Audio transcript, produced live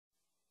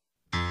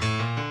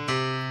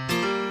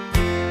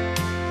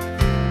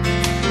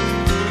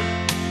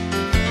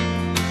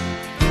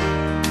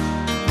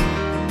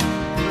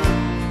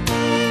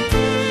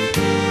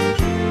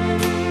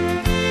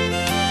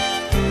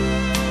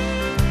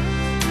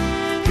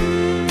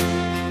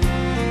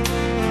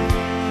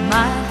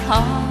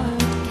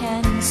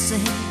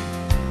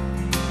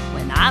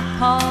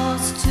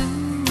pause to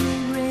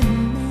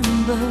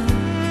remember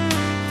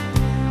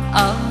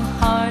a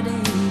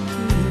heartache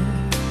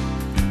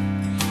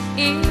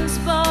here is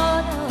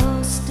but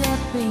a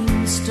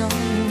stepping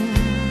stone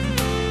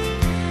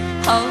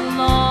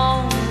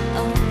along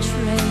a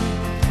trail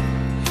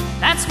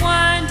that's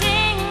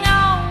winding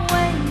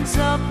always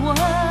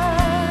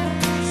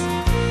upwards.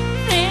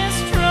 This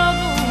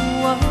troubled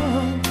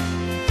world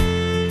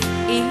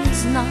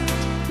is not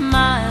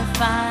my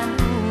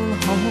final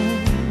home,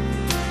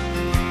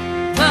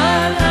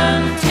 but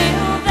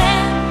until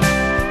then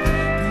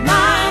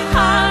my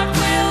heart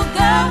will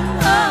go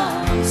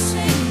on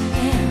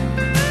singing,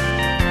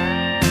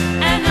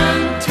 and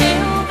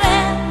until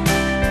then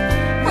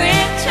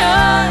with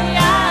joy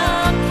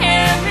I'll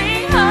carry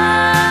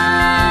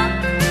on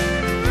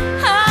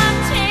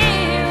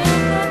until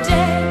the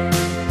day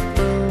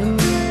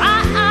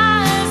my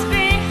eyes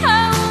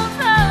behold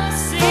the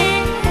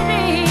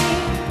city,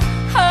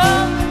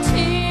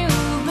 until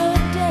the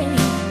day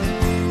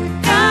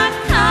God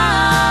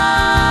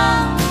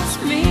calls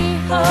me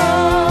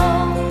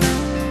home.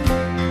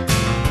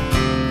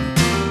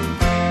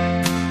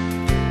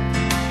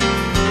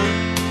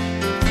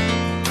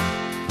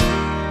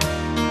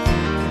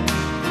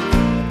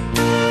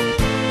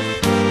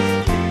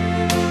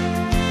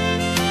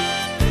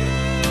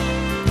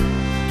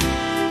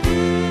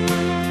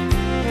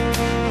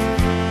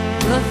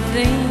 The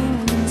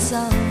things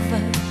of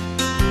earth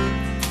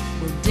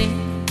will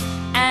dim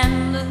and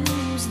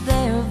lose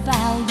their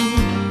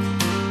value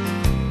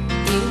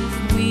if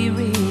we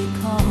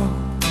recall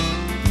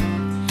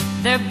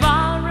they're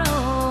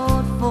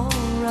borrowed for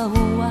a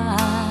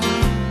while.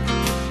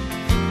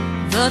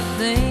 The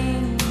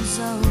things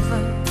of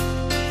earth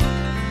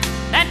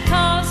that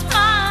cause